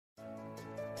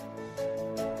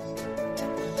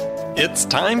It's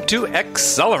time to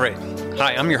accelerate.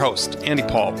 Hi, I'm your host, Andy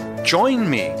Paul. Join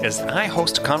me as I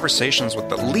host conversations with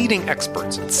the leading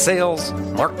experts in sales,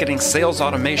 marketing, sales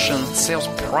automation, sales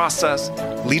process,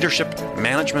 leadership,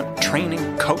 management,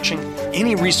 training, coaching,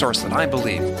 any resource that I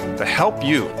believe to help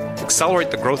you accelerate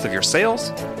the growth of your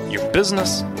sales, your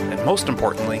business, and most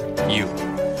importantly, you.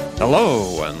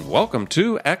 Hello, and welcome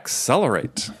to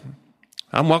Accelerate.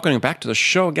 I'm welcoming back to the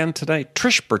show again today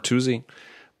Trish Bertuzzi,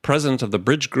 president of the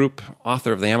Bridge Group,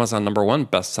 author of the Amazon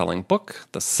 #1 best-selling book,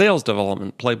 The Sales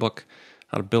Development Playbook,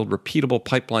 How to Build Repeatable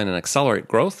Pipeline and Accelerate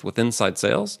Growth with Inside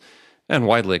Sales, and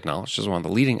widely acknowledged as one of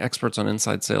the leading experts on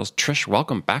inside sales. Trish,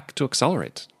 welcome back to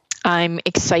Accelerate. I'm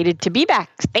excited to be back.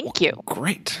 Thank you.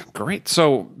 Great.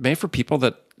 So, maybe for people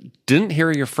that didn't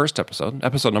hear your first episode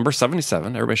number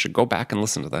 77, everybody should go back and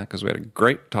listen to that because we had a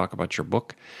great talk about your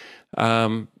book.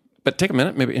 But take a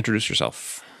minute, maybe introduce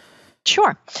yourself.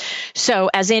 Sure. So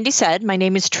as Andy said, my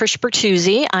name is Trish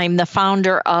Bertuzzi. I'm the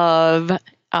founder of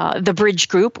the Bridge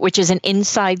Group, which is an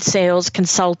inside sales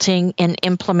consulting and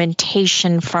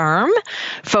implementation firm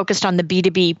focused on the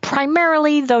B2B,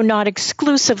 primarily, though not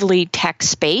exclusively, tech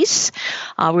space.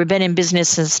 We've been in business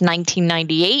since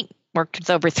 1998. Worked with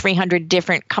over 300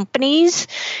 different companies.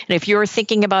 And if you're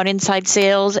thinking about inside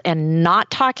sales and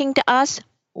not talking to us,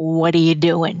 what are you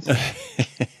doing?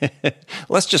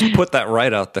 Let's just put that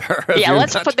right out there. Yeah,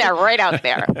 let's put that right out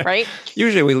there, right?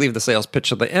 Usually we leave the sales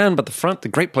pitch at the end, but the front, the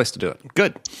great place to do it.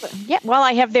 Good. Yeah, well,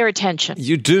 I have their attention.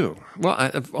 You do.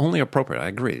 Well, only appropriate. I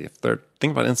agree. If they're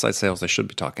thinking about inside sales, they should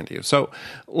be talking to you. So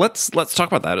let's talk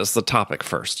about that as the topic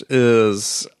first.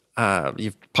 Is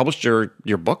you've published your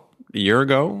book a year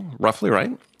ago, roughly,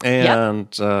 right? And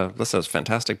this is a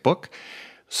fantastic book.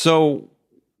 So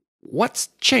what's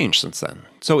changed since then?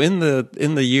 So in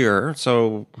the year,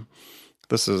 so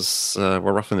this is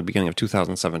we're roughly in the beginning of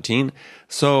 2017.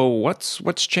 So what's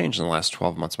changed in the last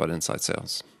 12 months about inside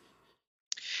sales?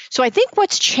 So I think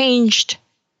what's changed,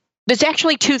 there's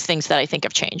actually two things that I think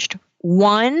have changed.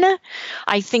 One,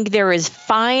 I think there is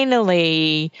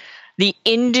finally the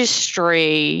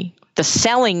industry, the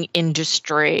selling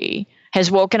industry has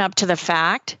woken up to the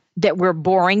fact that we're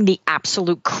boring the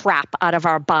absolute crap out of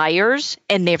our buyers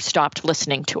and they've stopped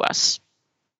listening to us.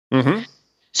 Mm-hmm.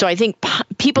 So I think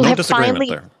people have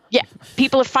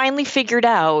finally figured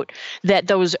out that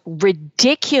those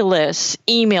ridiculous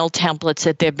email templates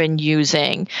that they've been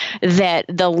using, that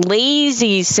the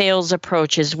lazy sales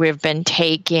approaches we've been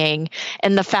taking,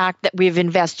 and the fact that we've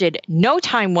invested no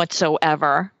time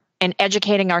whatsoever in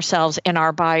educating ourselves and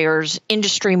our buyers'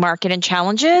 industry, market, and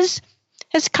challenges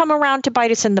has come around to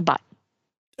bite us in the butt.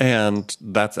 And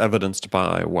that's evidenced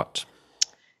by what?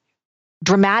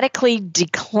 Dramatically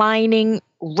declining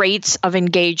rates of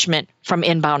engagement from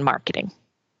inbound marketing.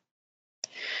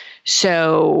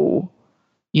 So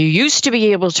you used to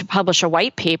be able to publish a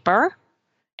white paper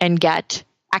and get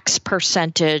X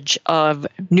percentage of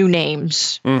new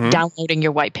names downloading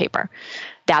your white paper.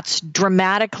 That's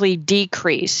dramatically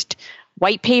decreased.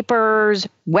 White papers,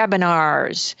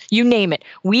 webinars, you name it.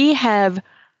 We have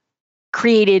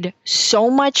created so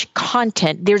much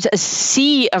content. There's a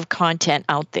sea of content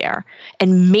out there,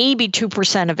 and maybe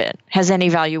 2% of it has any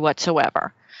value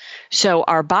whatsoever. So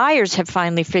our buyers have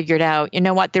finally figured out, you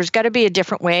know what, there's got to be a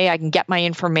different way I can get my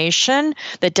information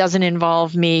that doesn't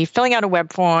involve me filling out a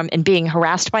web form and being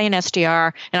harassed by an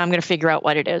SDR, and I'm going to figure out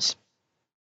what it is.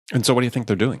 And so what do you think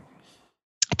they're doing?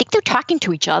 I think they're talking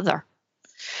to each other.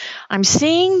 I'm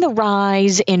seeing the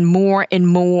rise in more and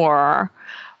more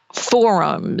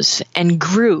forums and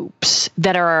groups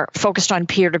that are focused on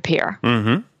peer-to-peer.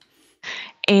 Mm-hmm.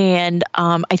 And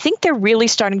I think they're really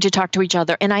starting to talk to each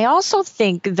other. And I also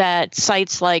think that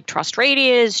sites like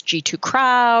TrustRadius, G2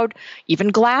 Crowd,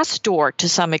 even Glassdoor to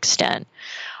some extent,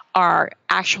 are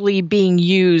actually being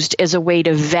used as a way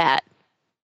to vet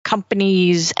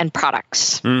companies and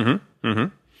products. Mm-hmm.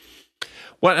 Mm-hmm.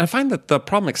 Well, I find that the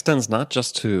problem extends not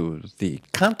just to the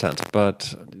content,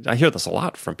 but I hear this a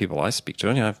lot from people I speak to.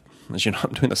 And as you know,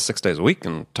 I'm doing this 6 days a week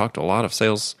and talk to a lot of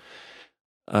sales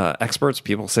experts,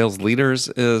 people, sales leaders,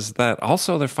 is that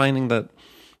also they're finding that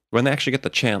when they actually get the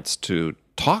chance to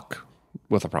talk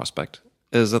with a prospect,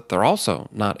 is that they're also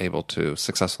not able to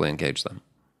successfully engage them.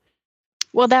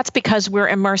 Well, that's because we're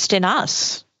immersed in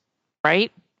us,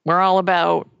 right? We're all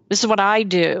about, this is what I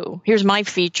do. Here's my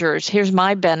features. Here's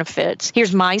my benefits.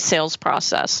 Here's my sales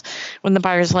process. When the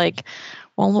buyer's like,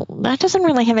 well, that doesn't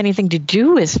really have anything to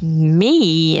do with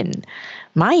me and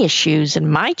my issues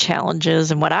and my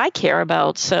challenges and what I care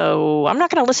about. So I'm not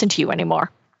going to listen to you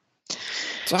anymore.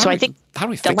 So I think how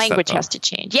do we the fix language that, has to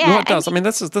change. Yeah, well, it does. I mean,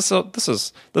 this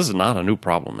is not a new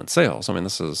problem in sales. I mean,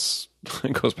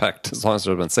 it goes back to as long as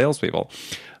there have been salespeople,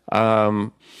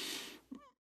 but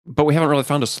we haven't really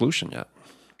found a solution yet.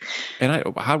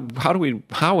 And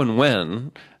how and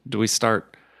when do we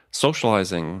start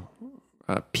socializing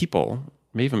people,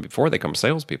 even before they become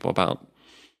salespeople, about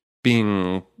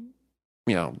being,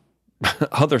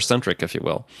 other-centric, if you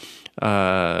will,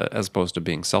 as opposed to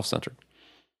being self-centered?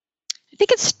 I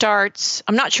think it starts,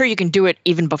 I'm not sure you can do it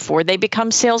even before they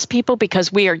become salespeople,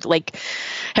 because we are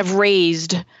have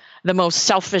raised the most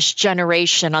selfish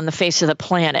generation on the face of the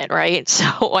planet, right?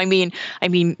 So, I mean,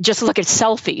 just look at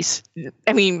selfies.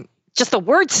 I mean, just the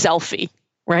word selfie,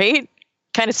 right?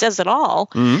 Kind of says it all.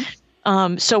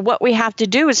 Mm-hmm. So what we have to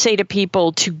do is say to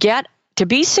people, to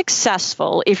be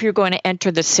successful, if you're going to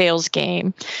enter the sales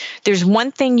game, there's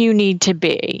one thing you need to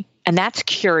be, and that's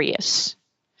curious.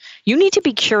 You need to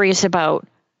be curious about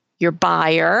your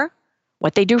buyer,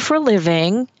 what they do for a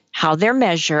living, how they're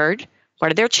measured, what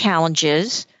are their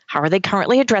challenges, how are they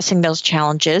currently addressing those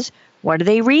challenges, what are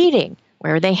they reading,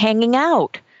 where are they hanging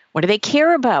out, what do they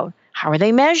care about, how are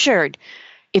they measured.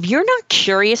 If you're not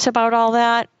curious about all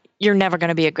that, you're never going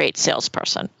to be a great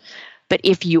salesperson. But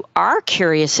if you are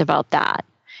curious about that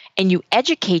and you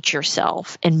educate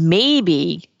yourself, and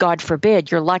maybe, God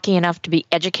forbid, you're lucky enough to be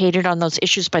educated on those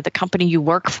issues by the company you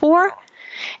work for,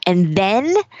 and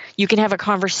then you can have a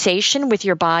conversation with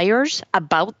your buyers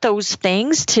about those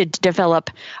things to develop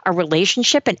a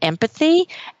relationship and empathy,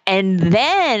 and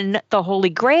then the Holy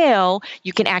Grail,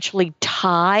 you can actually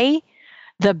tie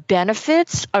the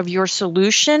benefits of your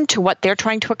solution to what they're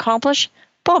trying to accomplish.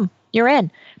 Boom, you're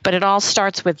in. But it all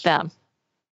starts with them.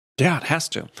 Yeah, it has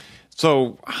to.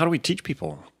 So how do we teach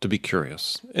people to be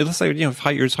curious? Let's say, you just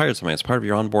hired somebody. It's part of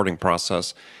your onboarding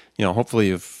process. Hopefully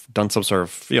you've done some sort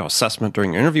of, assessment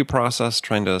during your interview process,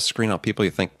 trying to screen out people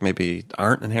you think maybe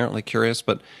aren't inherently curious.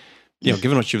 But,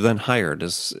 given what you've then hired,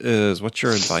 is what's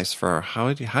your advice for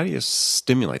how do you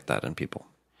stimulate that in people?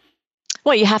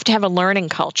 Well, you have to have a learning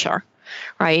culture,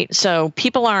 right? So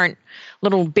people aren't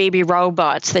little baby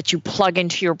robots that you plug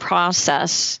into your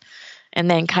process and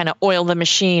then kind of oil the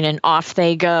machine and off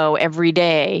they go every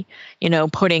day,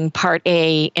 putting part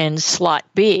A in slot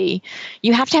B.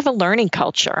 You have to have a learning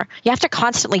culture. You have to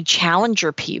constantly challenge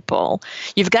your people.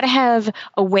 You've got to have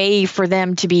a way for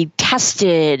them to be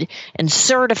tested and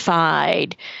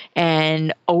certified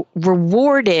and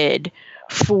rewarded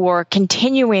for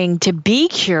continuing to be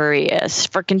curious,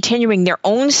 for continuing their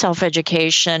own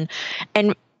self-education.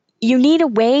 And you need a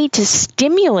way to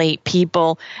stimulate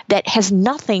people that has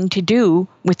nothing to do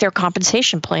with their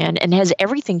compensation plan and has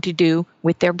everything to do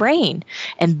with their brain.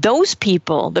 And those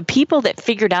people, the people that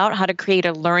figured out how to create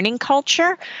a learning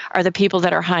culture, are the people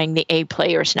that are hiring the A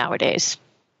players nowadays.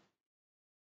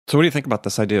 So what do you think about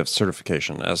this idea of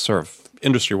certification as sort of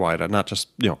industry-wide, not just,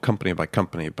 company by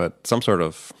company, but some sort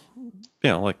of,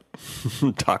 like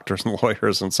doctors and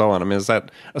lawyers and so on? I mean, is that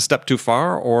a step too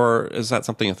far, or is that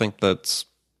something you think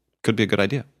could be a good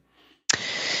idea?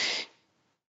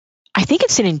 I think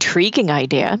it's an intriguing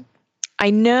idea.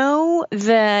 I know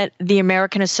that the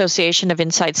American Association of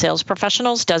Inside Sales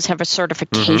Professionals does have a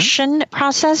certification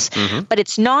process, but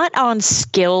it's not on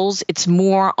skills. It's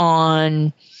more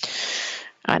on,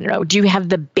 I don't know, do you have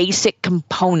the basic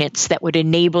components that would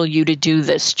enable you to do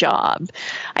this job?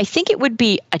 I think it would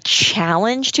be a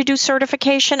challenge to do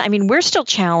certification. I mean, we're still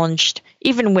challenged,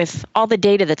 even with all the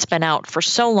data that's been out for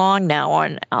so long now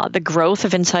on the growth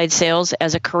of inside sales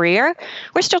as a career.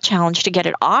 We're still challenged to get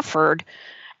it offered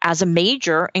as a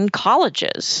major in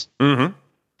colleges. Mm-hmm.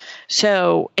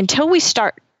 So until we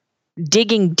start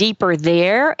digging deeper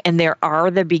there, and there are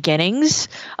the beginnings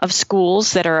of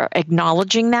schools that are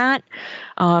acknowledging that,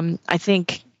 I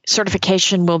think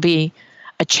certification will be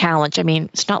a challenge. I mean,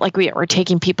 it's not like we're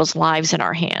taking people's lives in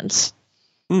our hands.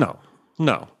 No.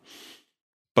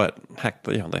 But heck,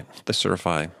 they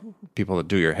certify people that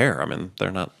do your hair. I mean,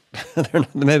 they're not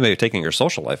maybe taking your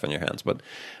social life in your hands,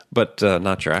 but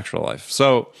not your actual life.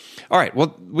 So, all right,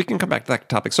 well, we can come back to that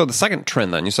topic. So the second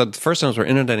trend then, you said the first ones were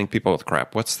inundating people with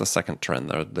crap. What's the second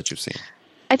trend that you've seen?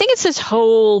 I think it's this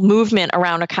whole movement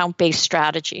around account-based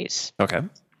strategies. Okay.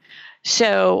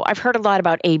 So I've heard a lot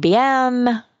about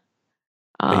ABM,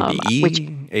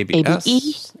 ABE,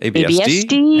 ABS,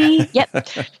 ABSD. Yep.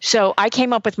 So I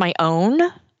came up with my own,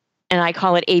 and I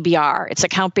call it ABR. It's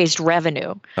account-based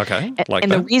revenue. Okay.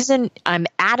 The reason I'm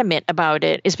adamant about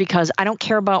it is because I don't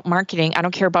care about marketing. I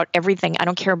don't care about everything. I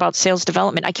don't care about sales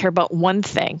development. I care about one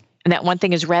thing, and that one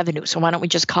thing is revenue. So why don't we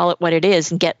just call it what it is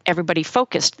and get everybody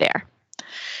focused there?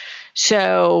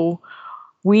 So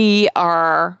we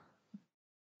are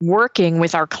working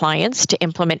with our clients to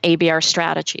implement ABR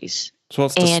strategies. So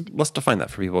let's define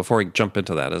that for people before we jump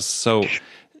into that. So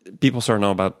people sort of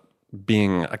know about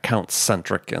being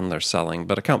account-centric in their selling,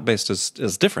 but account-based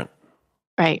is different.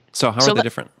 Right. So how are they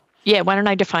different? Yeah, why don't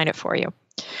I define it for you?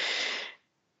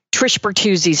 Trish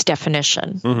Bertuzzi's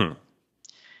definition. Mm-hmm.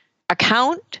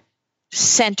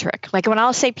 Account-centric. Like when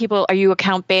I'll say people, are you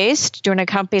account-based, doing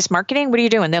account-based marketing? What are you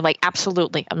doing? They're like,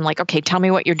 absolutely. I'm like, okay, tell me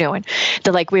what you're doing.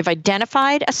 They're like, we've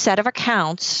identified a set of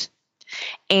accounts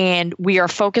and we are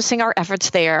focusing our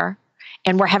efforts there,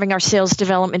 and we're having our sales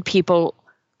development people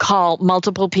call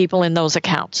multiple people in those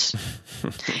accounts.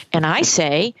 And I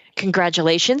say,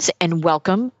 congratulations and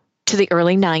welcome to the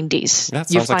early 90s.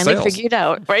 That you sounds like finally sales. figured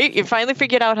out, right? You finally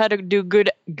figured out how to do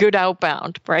good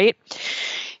outbound, right?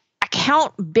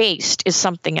 Account-based is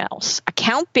something else.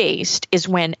 Account-based is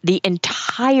when the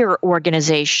entire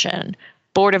organization,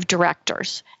 board of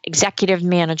directors, executive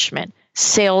management,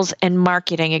 sales and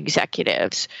marketing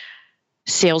executives,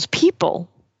 salespeople,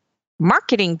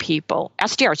 marketing people,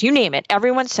 SDRs, you name it,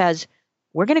 everyone says,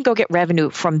 we're going to go get revenue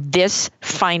from this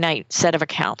finite set of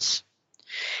accounts.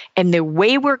 And the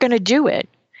way we're going to do it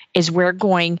is we're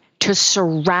going to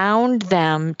surround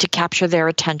them to capture their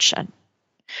attention.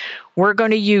 We're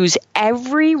going to use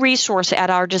every resource at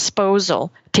our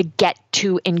disposal to get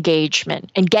to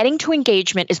engagement. And getting to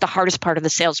engagement is the hardest part of the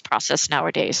sales process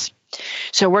nowadays.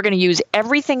 So we're going to use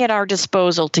everything at our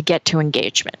disposal to get to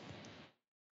engagement.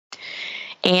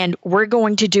 And we're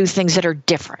going to do things that are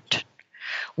different.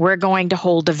 We're going to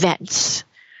hold events.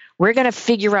 We're going to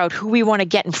figure out who we want to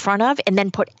get in front of and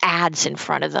then put ads in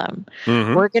front of them.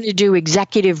 Mm-hmm. We're going to do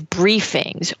executive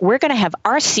briefings. We're going to have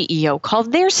our CEO call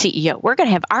their CEO. We're going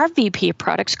to have our VP of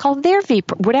products call their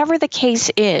VP. Whatever the case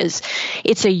is,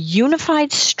 it's a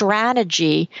unified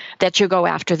strategy that you go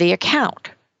after the account.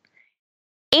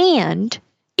 And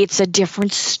it's a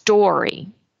different story.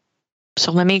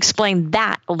 So let me explain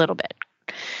that a little bit.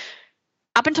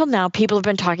 Up until now, people have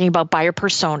been talking about buyer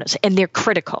personas, and they're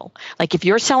critical. Like if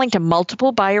you're selling to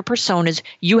multiple buyer personas,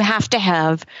 you have to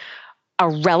have a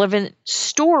relevant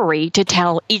story to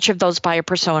tell each of those buyer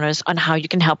personas on how you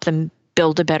can help them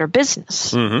build a better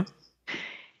business. Mm-hmm.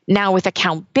 Now, with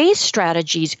account-based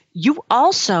strategies, you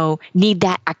also need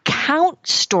that account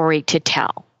story to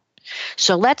tell.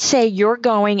 So let's say you're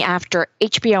going after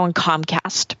HBO and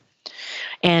Comcast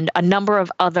and a number of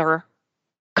other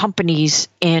companies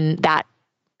in that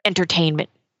entertainment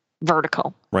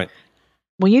vertical. Right.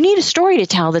 Well, you need a story to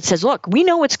tell that says, look, we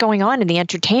know what's going on in the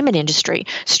entertainment industry.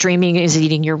 Streaming is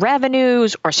eating your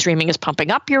revenues, or streaming is pumping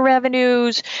up your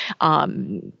revenues.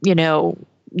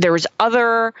 There's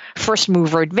other first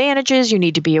mover advantages you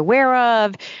need to be aware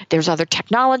of. There's other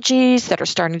technologies that are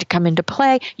starting to come into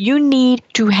play. You need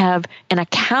to have an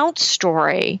account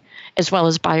story as well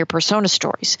as buyer persona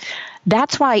stories.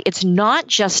 That's why it's not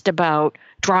just about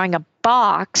drawing a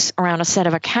box around a set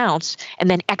of accounts and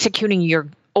then executing your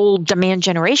old demand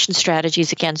generation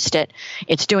strategies against it.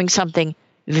 It's doing something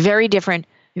very different,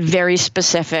 very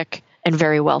specific, and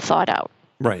very well thought out.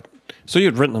 Right. So you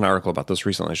had written an article about this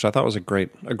recently, which I thought was a great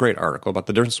article about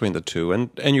the difference between the two.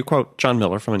 And you quote John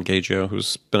Miller from Engagio,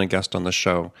 who's been a guest on this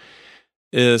show,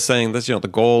 is saying this, the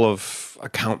goal of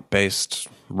account-based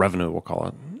revenue, we'll call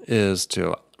it, is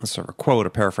to sort of quote, a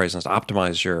paraphrase, is to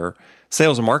optimize your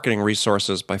sales and marketing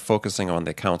resources by focusing on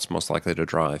the accounts most likely to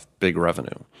drive big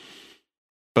revenue.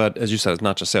 But as you said, it's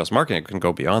not just sales marketing, it can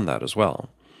go beyond that as well.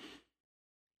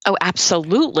 Oh,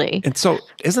 absolutely. And so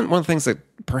isn't one of the things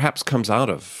that perhaps comes out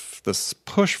of this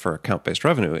push for account-based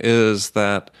revenue is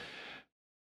that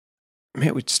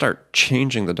we start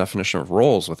changing the definition of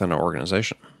roles within our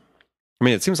organization? I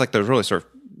mean, it seems like there's really sort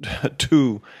of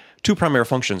two primary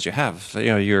functions you have.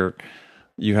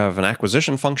 You have an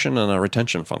acquisition function and a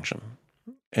retention function.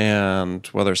 And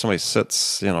whether somebody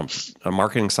sits, a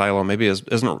marketing silo maybe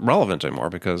isn't relevant anymore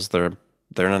because they're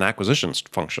in an acquisition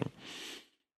function.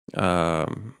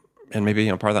 And maybe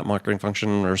part of that marketing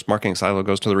function or marketing silo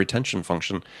goes to the retention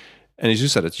function. And as you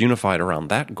said, it's unified around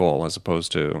that goal as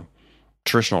opposed to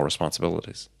traditional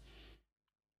responsibilities.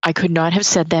 I could not have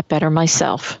said that better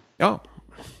myself. Oh,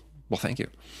 well, thank you.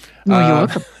 Well, you're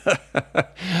welcome.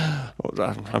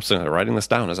 I'm sitting there writing this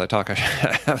down as I talk. I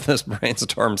have this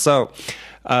brainstorm. So,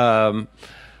 so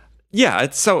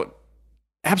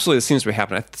absolutely it seems to be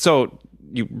happening. So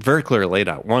you very clearly laid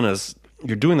out. One is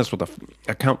you're doing this with an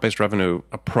account-based revenue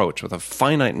approach with a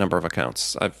finite number of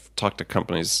accounts. I've talked to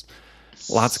companies,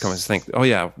 lots of companies think, oh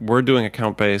yeah, we're doing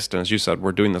account-based, and as you said,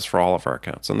 we're doing this for all of our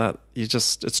accounts. And that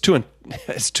it's too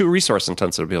resource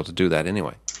intensive to be able to do that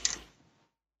anyway.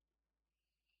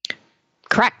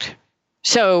 Correct.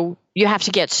 So you have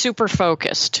to get super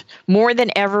focused. More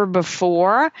than ever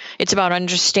before, it's about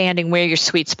understanding where your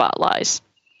sweet spot lies.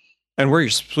 And where your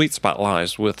sweet spot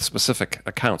lies with specific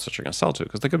accounts that you're going to sell to,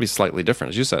 because they could be slightly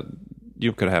different. As you said,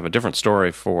 you could have a different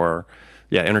story for,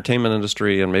 entertainment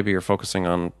industry, and maybe you're focusing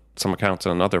on some accounts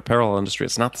in another parallel industry.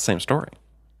 It's not the same story.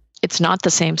 It's not the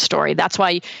same story. That's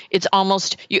why it's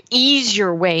almost, you ease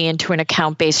your way into an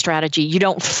account-based strategy. You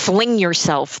don't fling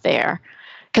yourself there,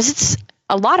 because it's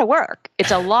a lot of work.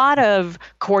 It's a lot of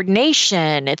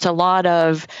coordination. It's a lot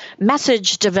of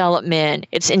message development.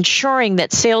 It's ensuring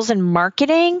that sales and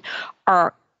marketing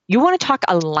are, you want to talk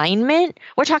alignment?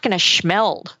 We're talking a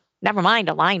schmeld. Never mind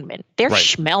alignment. They're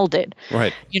schmelded.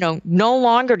 Right. No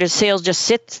longer does sales just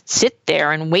sit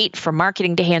there and wait for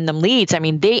marketing to hand them leads. I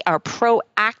mean, they are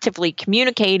proactively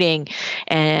communicating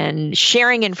and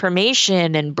sharing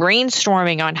information and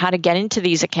brainstorming on how to get into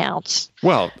these accounts.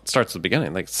 Well, it starts at the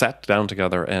beginning. They sat down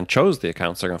together and chose the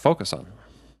accounts they're going to focus on.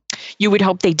 You would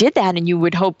hope they did that, and you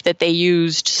would hope that they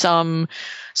used some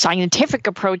scientific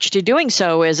approach to doing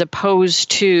so, as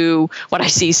opposed to what I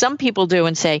see some people do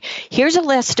and say, here's a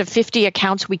list of 50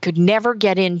 accounts we could never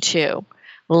get into.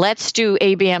 Let's do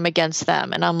ABM against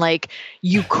them. And I'm like,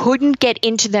 you couldn't get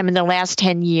into them in the last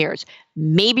 10 years.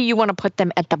 Maybe you want to put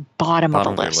them at the bottom of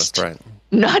the list. Right.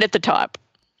 Not at the top.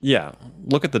 Yeah.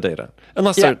 Look at the data.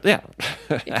 Unless they're,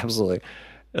 absolutely.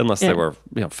 Unless they were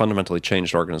fundamentally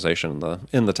changed organization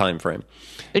in the time frame.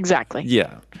 Exactly.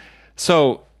 Yeah.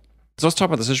 So let's talk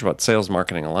about this issue about sales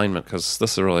marketing alignment, because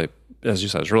this is really, as you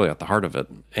said, is really at the heart of it.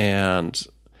 And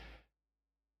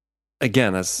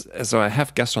again, as I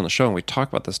have guests on the show and we talk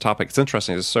about this topic, it's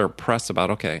interesting to sort of press about,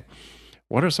 okay,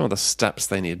 what are some of the steps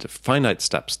they need, finite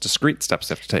steps, discrete steps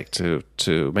they have to take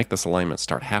to make this alignment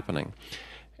start happening?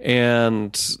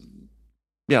 And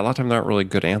a lot of times there aren't really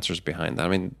good answers behind that. I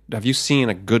mean, have you seen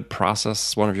a good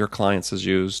process one of your clients has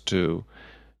used to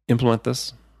implement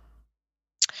this?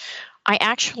 I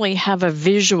actually have a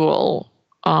visual,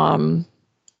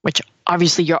 which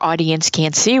obviously your audience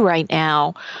can't see right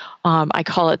now. I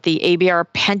call it the ABR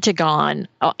Pentagon,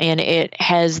 and it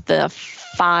has the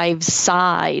 5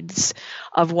 sides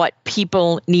of what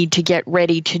people need to get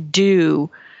ready to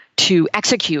do to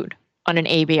execute on an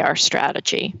ABR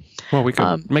strategy. Well, we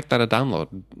can make that a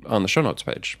download on the show notes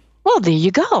page. Well, there you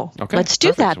go. Okay, let's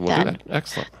do that we'll then. Do that.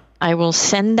 Excellent. I will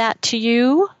send that to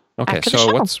you. Okay, after so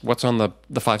the show. what's on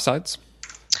the 5 sides?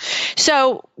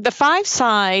 So the 5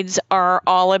 sides are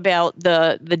all about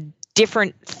the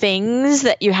different things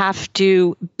that you have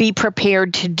to be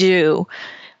prepared to do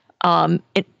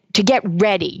to get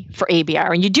ready for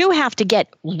ABR. And you do have to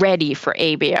get ready for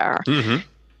ABR. Mm-hmm.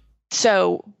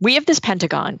 So we have this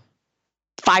Pentagon,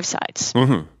 5 sides.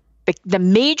 Mm-hmm. The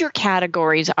major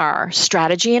categories are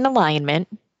strategy and alignment,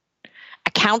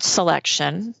 account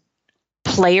selection,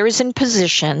 players and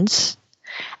positions,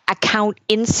 account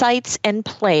insights and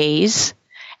plays,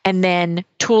 and then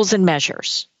tools and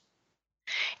measures.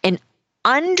 And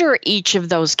under each of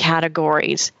those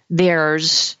categories,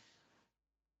 there's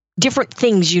different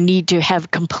things you need to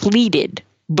have completed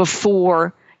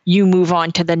before you move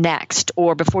on to the next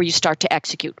or before you start to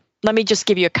execute. Let me just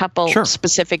give you a couple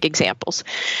specific examples.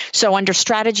 So under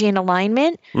strategy and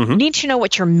alignment, you need to know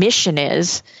what your mission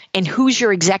is and who's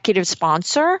your executive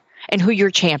sponsor and who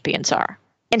your champions are.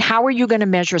 And how are you going to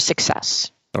measure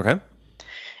success? Okay.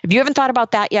 If you haven't thought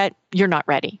about that yet, you're not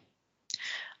ready.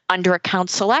 Under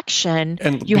account selection,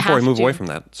 and you before have we move to, away from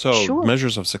that, so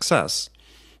measures of success,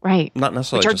 right? Not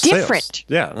necessarily which are just different. Sales.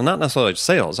 Yeah, and not necessarily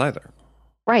sales either.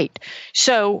 Right.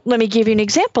 So let me give you an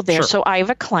example there. Sure. So I have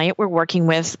a client we're working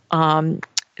with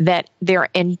that their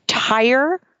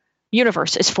entire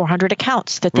universe is 400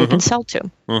 accounts that they can sell to.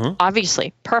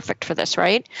 Obviously, perfect for this,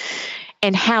 right?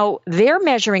 And how they're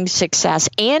measuring success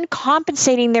and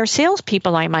compensating their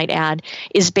salespeople, I might add,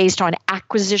 is based on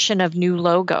acquisition of new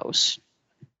logos,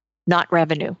 not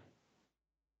revenue.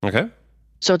 Okay.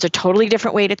 So it's a totally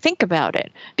different way to think about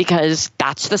it, because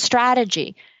that's the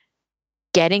strategy.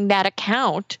 Getting that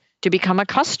account to become a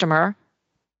customer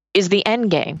is the end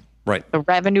game. Right. The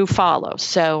revenue follows.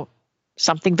 So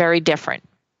something very different.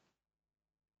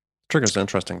 Triggers an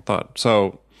interesting thought.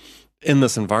 So in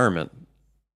this environment,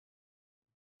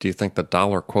 do you think that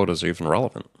dollar quotas are even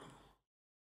relevant?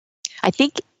 I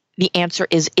think the answer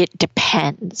is it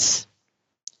depends.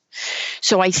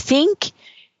 So I think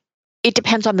it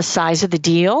depends on the size of the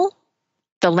deal,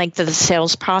 the length of the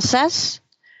sales process,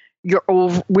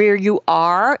 where you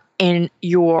are in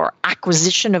your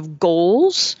acquisition of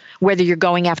goals, whether you're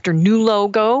going after new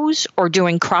logos or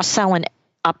doing cross-sell and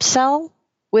upsell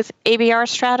with ABR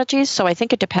strategies. So I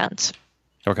think it depends.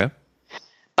 Okay.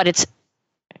 But it's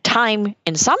time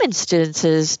in some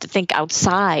instances to think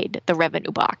outside the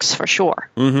revenue box for sure.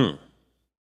 Mm-hmm.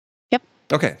 Yep.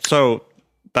 Okay, so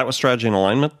that was strategy and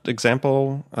alignment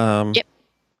example. Yep.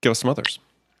 Give us some others.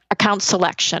 Account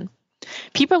selection.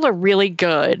 People are really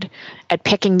good at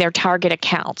picking their target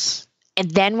accounts. And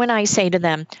then when I say to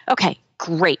them, okay,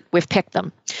 great, we've picked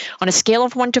them. On a scale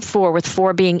of 1 to 4, with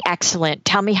 4 being excellent,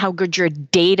 tell me how good your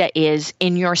data is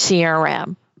in your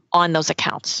CRM on those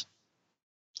accounts.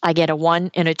 I get a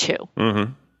 1 and a 2.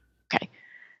 Mm-hmm. Okay.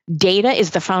 Data is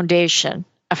the foundation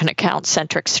of an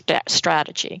account-centric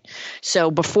strategy.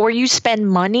 So before you spend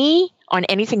money on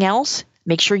anything else,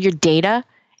 make sure your data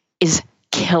is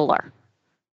killer.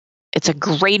 It's a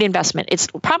great investment. It's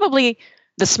probably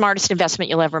the smartest investment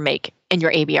you'll ever make in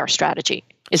your ABR strategy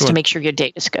is to make sure your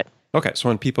data is good. Okay, so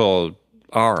when people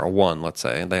are a 1, let's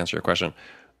say, and they answer your question,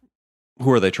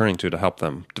 who are they turning to help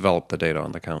them develop the data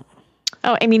on the account?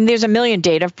 Oh, I mean, there's a million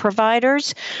data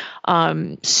providers.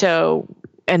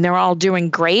 And they're all doing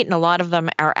great. And a lot of them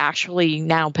are actually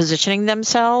now positioning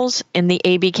themselves in the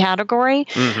AB category.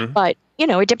 Mm-hmm. But,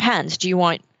 it depends. Do you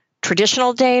want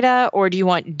traditional data or do you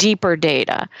want deeper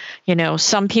data?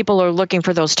 Some people are looking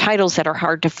for those titles that are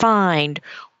hard to find,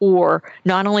 or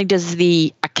not only does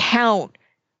the account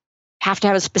have to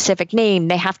have a specific name,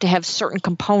 they have to have certain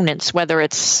components, whether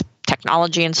it's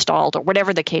technology installed or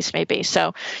whatever the case may be.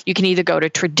 So you can either go to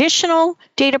traditional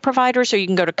data providers or you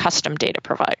can go to custom data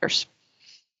providers.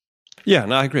 Yeah,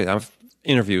 no, I agree. I've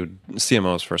interviewed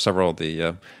CMOs for several of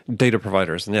the data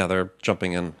providers, and they're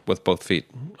jumping in with both feet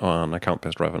on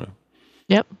account-based revenue.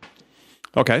 Yep.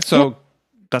 Okay, so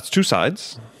that's 2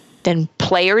 sides. Then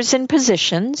players and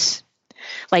positions,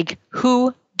 like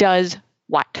who does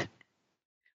what?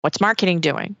 What's marketing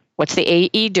doing? What's the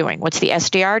AE doing? What's the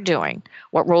SDR doing?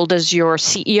 What role does your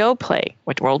CEO play?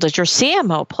 What role does your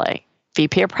CMO play?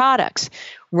 VP of products.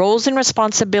 Roles and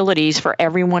responsibilities for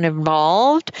everyone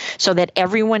involved so that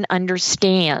everyone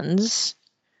understands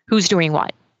who's doing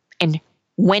what and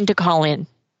when to call in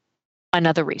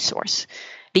another resource.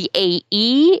 The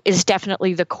AE is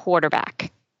definitely the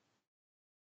quarterback,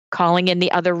 calling in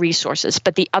the other resources,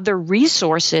 but the other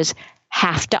resources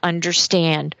have to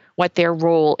understand what their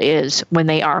role is when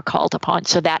they are called upon.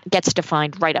 So that gets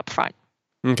defined right up front.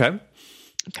 Okay.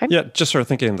 Yeah, just sort of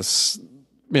thinking this.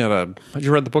 Have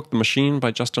you read the book The Machine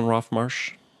by Justin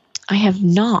Roth-Marsh? I have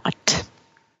not.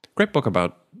 Great book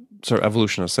about sort of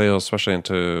evolution of sales, especially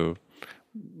into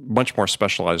much more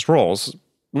specialized roles.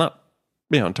 Not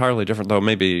entirely different, though,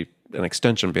 maybe an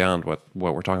extension beyond what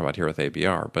we're talking about here with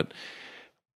ABR.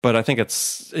 But I think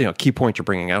it's a key point you're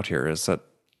bringing out here is that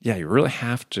you really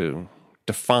have to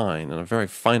define in a very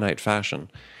finite fashion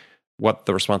what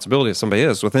the responsibility of somebody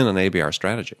is within an ABR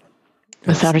strategy.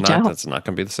 Without a doubt. It's not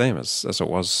going to be the same as it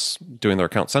was doing their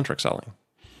account-centric selling.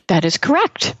 That is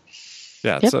correct.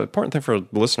 Yeah, it's an important thing for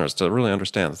listeners to really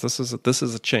understand. This is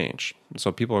a change.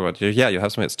 So people are going, you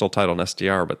have somebody that's still titled an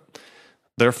SDR, but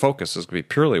their focus is going to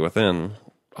be purely within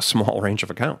a small range of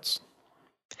accounts.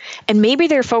 And maybe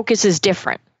their focus is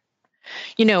different.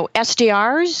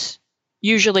 SDRs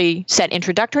usually set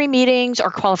introductory meetings or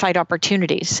qualified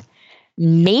opportunities.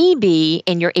 Maybe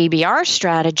in your ABR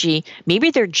strategy,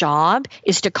 maybe their job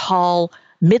is to call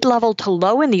mid-level to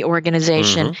low in the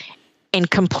organization and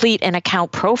complete an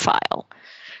account profile.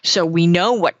 So we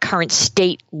know what current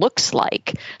state looks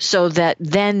like so that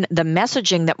then the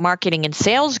messaging that marketing and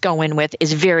sales go in with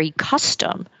is very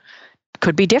custom.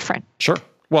 Could be different. Sure.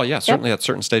 Well, yeah, certainly at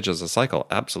certain stages of the cycle.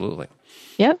 Absolutely.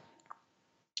 Yep.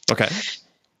 Okay.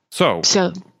 So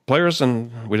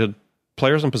we did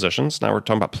players and positions. Now we're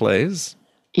talking about plays.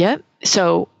 Yep.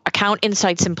 So account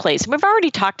insights and plays. We've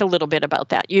already talked a little bit about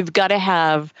that. You've got to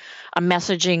have a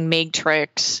messaging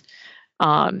matrix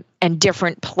and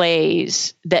different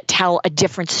plays that tell a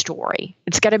different story.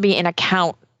 It's got to be an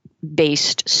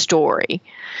account-based story.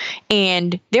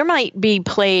 And there might be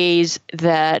plays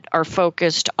that are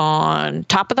focused on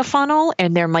top of the funnel,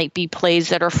 and there might be plays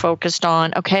that are focused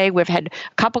on, okay, we've had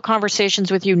a couple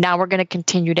conversations with you, now we're going to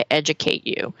continue to educate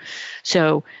you.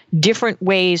 So different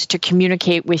ways to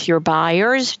communicate with your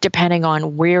buyers depending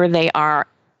on where they are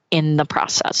in the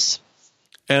process.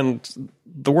 And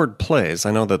the word plays,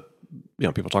 I know that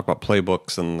people talk about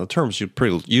playbooks and the terms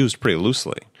used pretty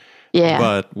loosely. Yeah.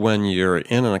 But when you're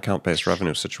in an account-based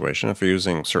revenue situation, if you're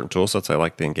using certain tools, let's say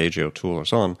like the Engagio tool or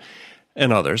so on,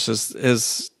 and others,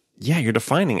 you're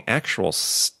defining actual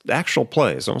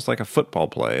plays, almost like a football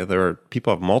play. There are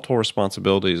people have multiple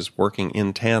responsibilities working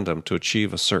in tandem to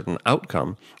achieve a certain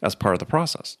outcome as part of the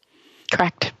process.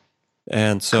 Correct.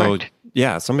 And so,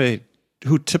 somebody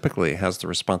who typically has the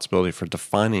responsibility for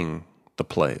defining the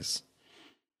plays.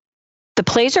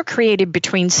 The plays are created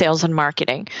between sales and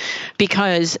marketing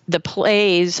because the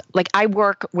plays, like I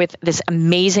work with this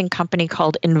amazing company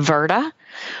called Inverta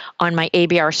on my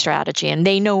ABR strategy, and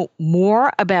they know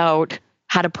more about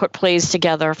how to put plays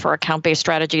together for account-based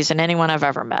strategies than anyone I've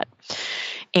ever met.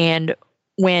 And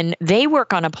when they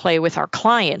work on a play with our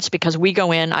clients, because I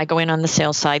go in on the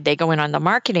sales side, they go in on the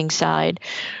marketing side,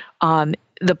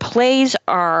 the plays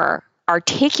are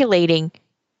articulating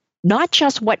not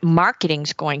just what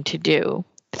marketing's going to do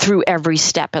through every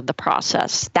step of the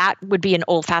process. That would be an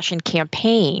old-fashioned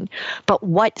campaign, but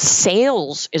what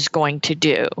sales is going to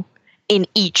do in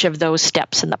each of those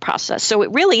steps in the process. So it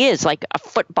really is like a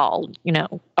football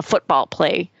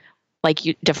play like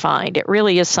you defined. It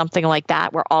really is something like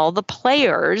that where all the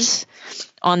players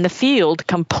on the field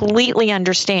completely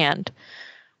understand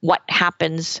what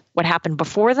happened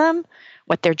before them,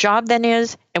 what their job then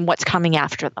is, and what's coming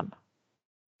after them.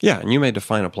 Yeah, and you may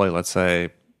define a play, let's say,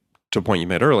 to a point you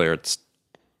made earlier, it's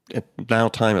now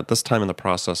time at this time in the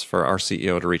process for our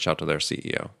CEO to reach out to their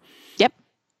CEO. Yep.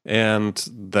 And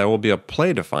there will be a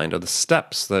play defined of the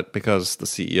steps that, because the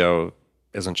CEO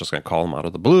isn't just going to call him out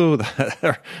of the blue,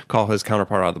 call his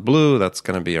counterpart out of the blue, that's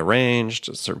going to be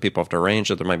arranged. Certain people have to arrange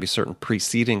it. There might be certain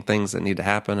preceding things that need to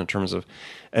happen in terms of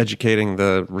educating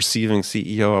the receiving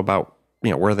CEO about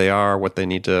where they are, what they're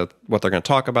going to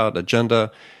talk about,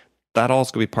 agenda. That all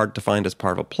is going to be defined as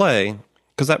part of a play,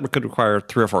 because that could require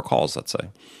 3 or 4 calls, let's say.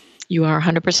 You are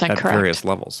 100% correct. At various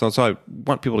levels. So I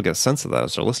want people to get a sense of that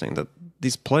as they're listening, that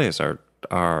these plays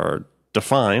are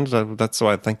defined. That's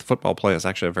why I think the football play is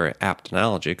actually a very apt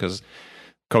analogy, because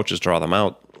coaches draw them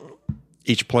out.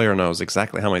 Each player knows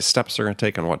exactly how many steps they're going to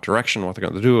take and what direction, what they're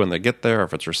going to do when they get there.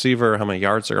 If it's receiver, how many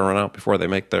yards they're going to run out before they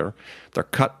make their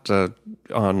cut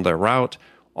on their route.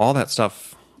 All that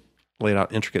stuff laid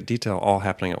out in intricate detail, all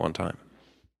happening at one time.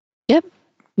 Yep,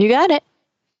 you got it.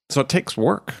 So it takes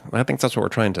work. I think that's what we're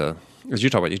trying to, as you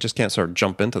talk about, you just can't sort of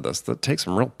jump into this. That takes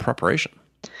some real preparation.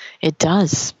 It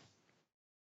does.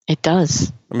 It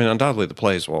does. I mean, undoubtedly the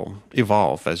plays will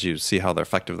evolve as you see how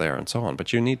effective they are and so on,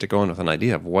 but you need to go in with an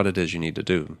idea of what it is you need to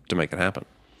do to make it happen.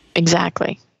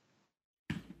 Exactly.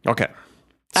 Okay.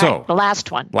 So, all right, the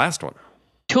last one.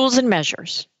 Tools and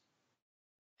measures.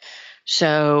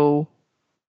 So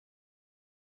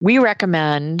we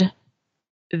recommend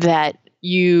that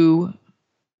you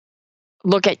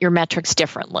look at your metrics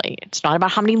differently. It's not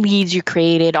about how many leads you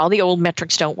created. All the old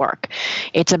metrics don't work.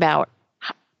 It's about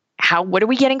what are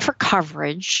we getting for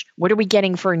coverage? What are we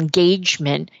getting for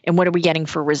engagement? And what are we getting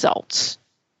for results?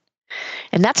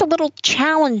 And that's a little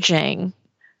challenging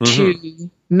to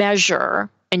measure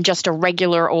in just a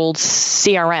regular old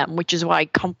CRM, which is why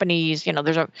companies,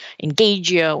 there's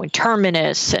Engagio and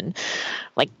Terminus, and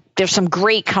there's some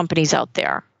great companies out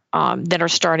there that are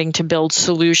starting to build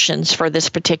solutions for this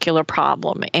particular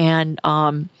problem. And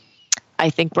I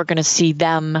think we're going to see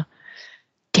them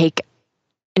take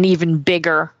an even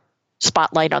bigger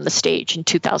spotlight on the stage in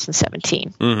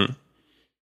 2017. Mm-hmm.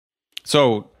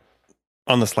 So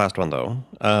on this last one, though,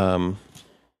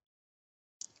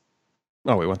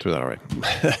 we went through that already.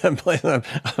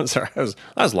 I'm sorry, I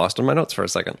was lost in my notes for a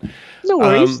second. No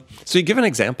worries. So you give an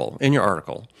example in your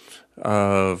article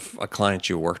of a client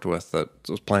you worked with that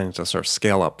was planning to sort of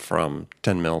scale up from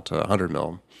 10 mil to 100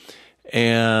 mil,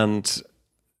 and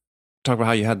talk about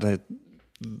how you had to.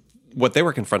 What they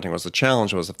were confronting was the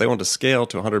challenge was if they wanted to scale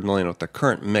to 100 million with the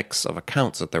current mix of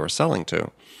accounts that they were selling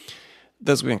to,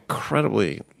 this would be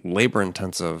incredibly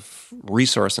labor-intensive,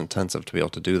 resource-intensive to be able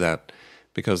to do that,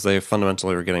 because they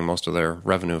fundamentally were getting most of their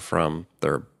revenue from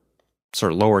their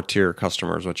sort of lower-tier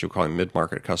customers, what you call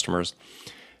mid-market customers,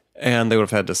 and they would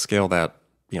have had to scale that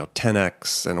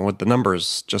 10x, and the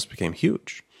numbers just became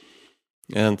huge.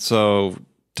 And so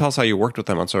tell us how you worked with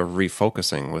them on sort of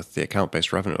refocusing with the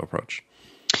account-based revenue approach.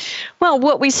 Well,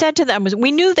 what we said to them was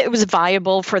we knew that it was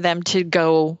viable for them to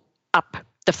go up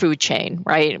the food chain,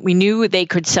 right? We knew they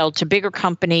could sell to bigger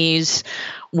companies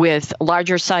with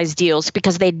larger size deals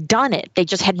because they'd done it. They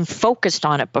just hadn't focused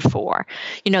on it before.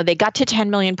 They got to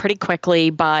 10 million pretty quickly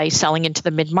by selling into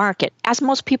the mid-market, as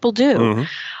most people do.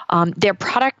 Mm-hmm. Their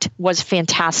product was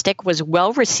fantastic, was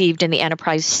well received in the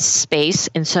enterprise space.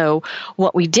 And so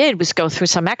what we did was go through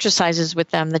some exercises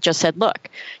with them that just said, look,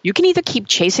 you can either keep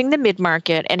chasing the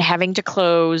mid-market and having to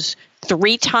close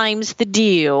 3 times the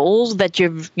deals that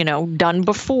you've, done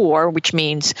before, which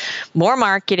means more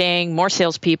marketing, more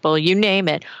salespeople, you name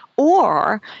it.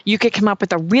 Or you could come up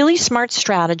with a really smart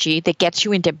strategy that gets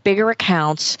you into bigger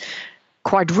accounts,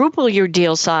 quadruple your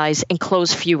deal size, and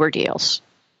close fewer deals.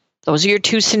 Those are your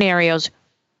 2 scenarios.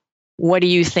 What do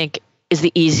you think is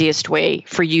the easiest way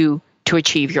for you to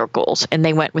achieve your goals? And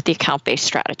they went with the account-based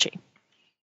strategy.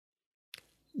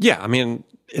 Yeah, I mean,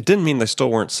 it didn't mean they still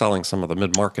weren't selling some of the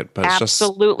mid-market, but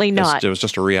Absolutely not. It was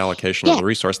just a reallocation of the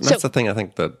resource. And that's the thing I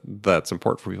think that's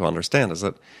important for people to understand is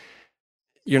that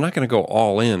you're not going to go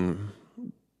all in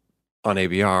on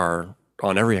ABR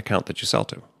on every account that you sell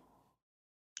to.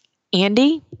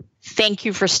 Andy, thank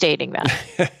you for stating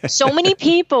that. So many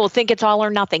people think it's all or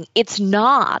nothing. It's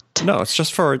not. No, it's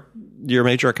just for your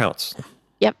major accounts.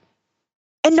 Yep.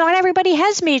 And not everybody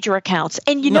has major accounts.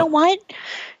 And you know what?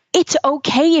 It's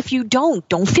okay if you don't.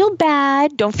 Don't feel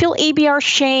bad. Don't feel ABR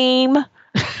shame.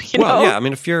 Yeah. I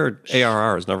mean, if your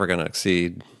ARR is never going to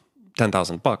exceed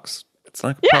 $10,000, it's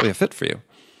not probably a fit for you.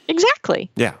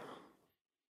 Exactly. Yeah.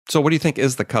 So what do you think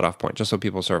is the cutoff point, just so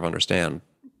people sort of understand,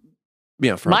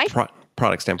 from a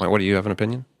product standpoint, what do you have an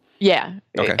opinion? Yeah.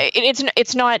 Okay.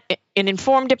 It's not an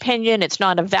informed opinion. It's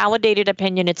not a validated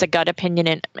opinion. It's a gut opinion,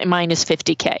 and mine is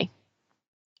 $50K.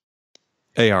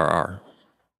 ARR.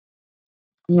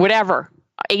 Whatever.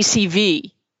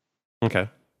 ACV. Okay.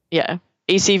 Yeah.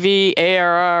 ACV,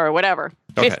 ARR, whatever.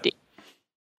 50.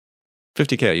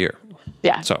 50K a year.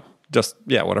 Yeah. So just,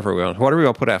 whatever we want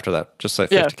to put after that. Just say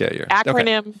 50K a year.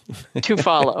 Acronym to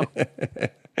follow.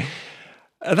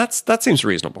 That seems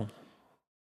reasonable.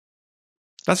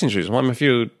 That seems reasonable. I mean, if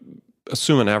you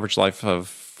assume an average life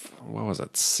of,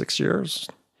 6 years?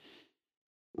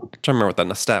 I'm trying to remember what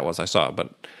that stat was I saw,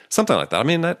 but something like that. I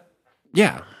mean, if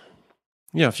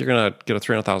you're going to get a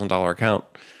 $300,000 account,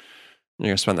 and you're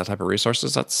going to spend that type of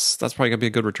resources, that's probably going to be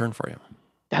a good return for you.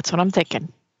 That's what I'm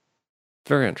thinking.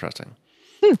 Very interesting.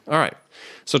 All right.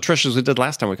 So, Trish, as we did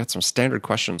last time, we got some standard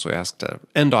questions we asked to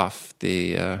round off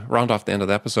the end of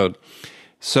the episode.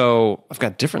 So I've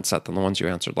got a different set than the ones you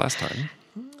answered last time.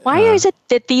 Why is it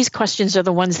that these questions are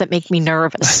the ones that make me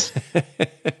nervous?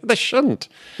 They shouldn't.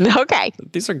 Okay.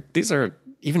 These are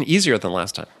even easier than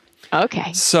last time.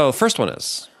 Okay. So first one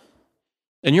is,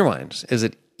 in your mind, is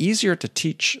it easier to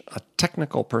teach a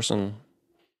technical person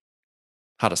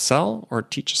how to sell or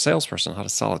teach a salesperson how to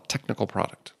sell a technical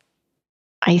product?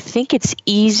 I think it's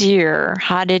easier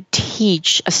how to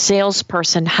teach a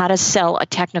salesperson how to sell a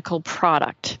technical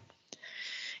product.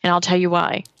 And I'll tell you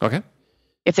why. Okay.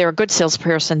 If they're a good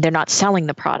salesperson, they're not selling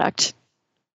the product.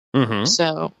 Mm-hmm.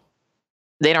 So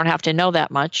they don't have to know that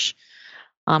much.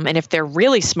 And if they're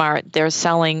really smart, they're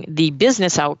selling the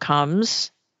business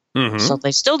outcomes. Mm-hmm. So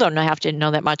they still don't have to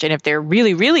know that much. And if they're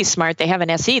really, really smart, they have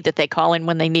an SE that they call in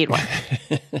when they need one.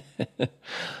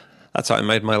 That's how I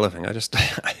made my living.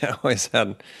 I always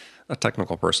had a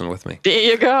technical person with me. There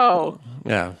you go.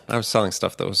 Yeah. I was selling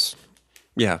stuff that was,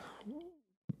 I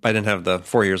didn't have the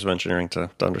 4 years of engineering to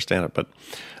understand it, but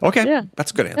okay,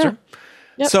 that's a good answer. Yeah.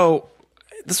 Yep. So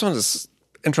this one is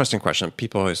an interesting question.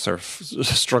 People always sort of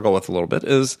struggle with a little bit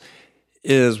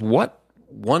is what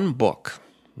one book,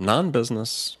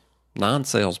 non-business,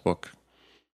 non-sales book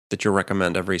that you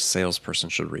recommend every salesperson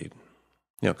should read?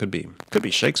 It could be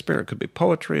Shakespeare, it could be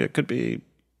poetry, it could be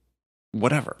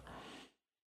whatever.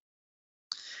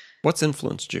 What's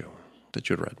influenced you that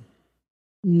you'd read?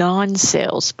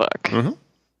 Non-sales book. Mm-hmm.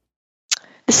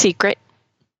 The Secret.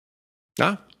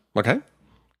 Ah, okay.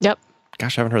 Yep.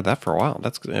 Gosh, I haven't heard that for a while.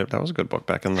 That was a good book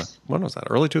back in when was that?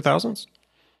 Early 2000s?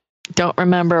 Don't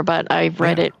remember, but I've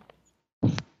read it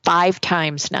 5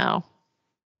 times now.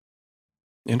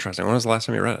 Interesting. When was the last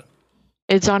time you read it?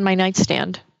 It's on my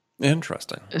nightstand.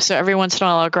 Interesting. So every once in a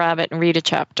while I'll grab it and read a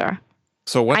chapter.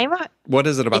 So what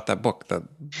is it about that book that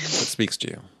speaks to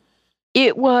you?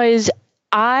 It was,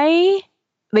 my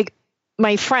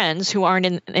friends who aren't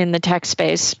in the tech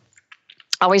space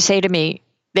always say to me,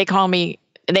 they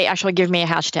actually give me a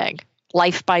hashtag,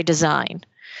 Life by Design.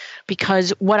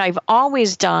 Because what I've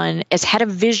always done is had a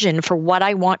vision for what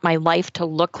I want my life to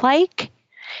look like,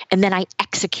 and then I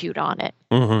execute on it.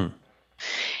 Mm-hmm.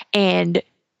 And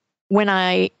when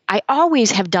I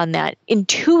always have done that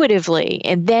intuitively.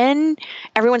 And then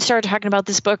everyone started talking about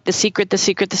this book, The Secret.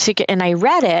 And I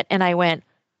read it and I went,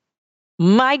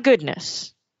 my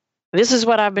goodness, this is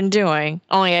what I've been doing,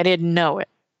 only I didn't know it.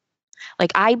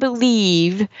 Like, I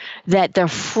believe that the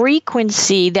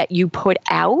frequency that you put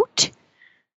out,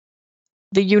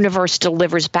 the universe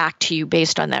delivers back to you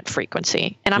based on that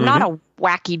frequency. And I'm not a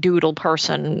wacky doodle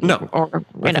person. No,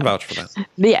 I can vouch for that.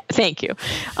 Yeah, thank you.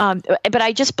 But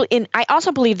I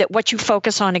also believe that what you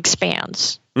focus on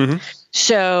expands. Mm-hmm.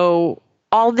 So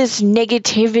all this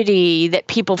negativity that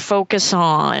people focus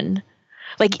on,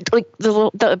 like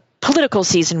the political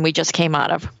season we just came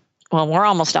out of. Well, we're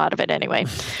almost out of it anyway.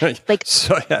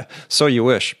 So you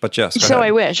wish, but yes. So ahead.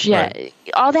 I wish, yeah. Right.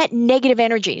 All that negative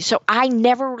energy. So I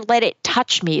never let it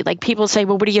touch me. Like, people say,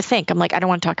 well, what do you think? I'm like, I don't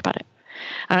want to talk about it.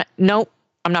 Nope.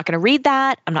 I'm not going to read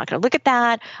that. I'm not going to look at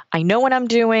that. I know what I'm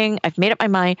doing. I've made up my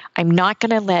mind. I'm not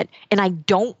going to and I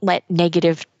don't let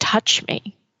negative touch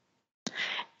me.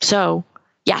 So,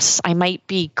 yes, I might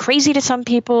be crazy to some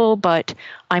people, but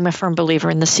I'm a firm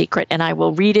believer in The Secret, and I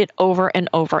will read it over and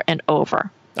over and over.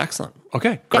 Excellent.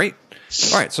 Okay, great.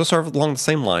 All right, so sort of along the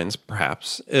same lines,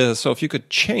 perhaps, so if you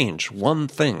could change one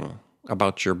thing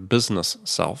about your business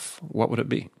self, what would it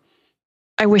be?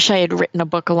 I wish I had written a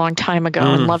book a long time ago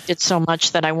and loved it so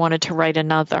much that I wanted to write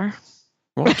another.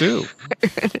 Well, do.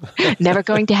 Never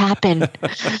going to happen.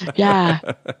 Yeah,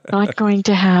 not going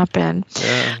to happen.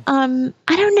 Yeah. I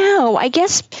don't know. I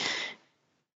guess,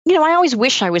 I always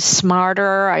wish I was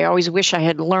smarter. I always wish I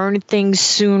had learned things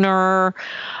sooner.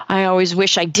 I always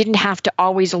wish I didn't have to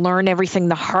always learn everything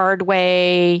the hard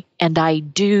way, and I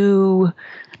do.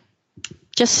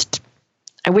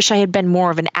 I wish I had been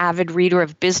more of an avid reader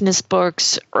of business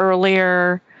books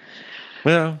earlier.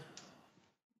 Yeah.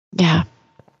 Yeah.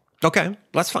 Okay,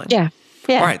 that's fine. Yeah.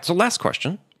 All right, so last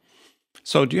question.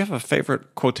 So do you have a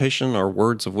favorite quotation or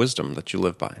words of wisdom that you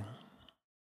live by?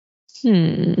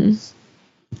 It's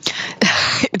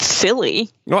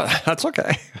silly. No, that's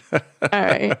okay. All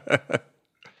right.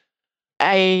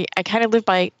 I kind of live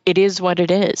by, it is what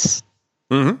it is.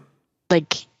 Mm-hmm.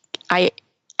 Like, I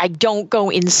don't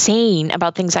go insane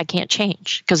about things I can't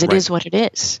change because it is what it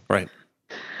is. Right.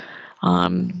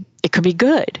 It could be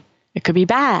good. It could be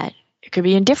bad. It could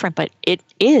be indifferent, but it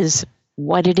is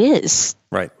what it is.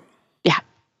 Right. Yeah.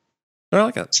 I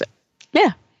like it. So,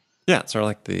 yeah. Yeah, it's sort of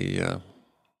like the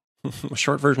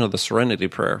short version of the Serenity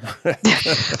Prayer. There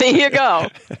you go.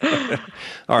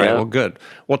 All right, well, good.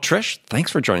 Well, Trish, thanks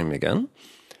for joining me again.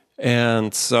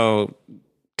 And so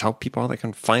tell people how they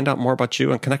can find out more about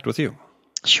you and connect with you.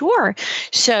 Sure.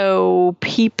 So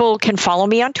people can follow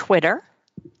me on Twitter.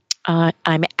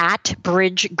 I'm at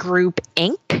Bridge Group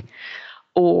Inc.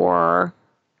 Or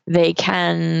they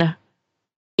can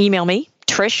email me,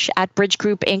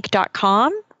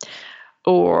 trish@bridgegroupinc.com,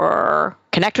 or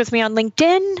connect with me on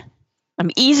LinkedIn.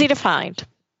 I'm easy to find.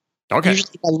 Okay.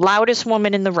 Usually the loudest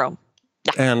woman in the room.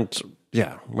 Yeah. And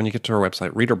when you get to our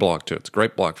website, read her blog too. It's a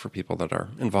great blog for people that are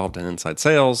involved in inside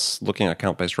sales, looking at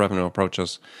account-based revenue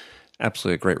approaches.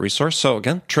 Absolutely a great resource. So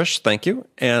again, Trish, thank you.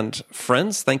 And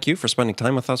friends, thank you for spending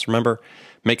time with us. Remember,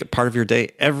 make it part of your day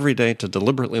every day to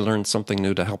deliberately learn something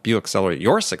new to help you accelerate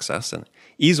your success. And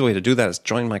easy way to do that is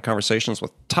join my conversations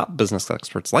with top business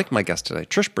experts like my guest today,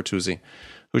 Trish Bertuzzi,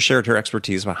 who shared her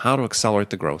expertise about how to accelerate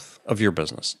the growth of your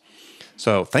business.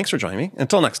 So thanks for joining me.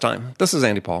 Until next time, this is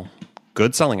Andy Paul.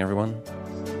 Good selling, everyone.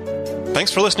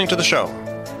 Thanks for listening to the show.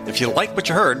 If you like what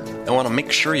you heard and want to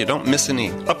make sure you don't miss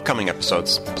any upcoming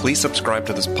episodes, please subscribe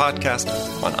to this podcast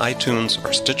on iTunes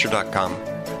or Stitcher.com.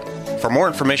 For more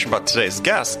information about today's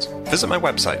guest, visit my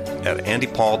website at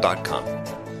andypaul.com.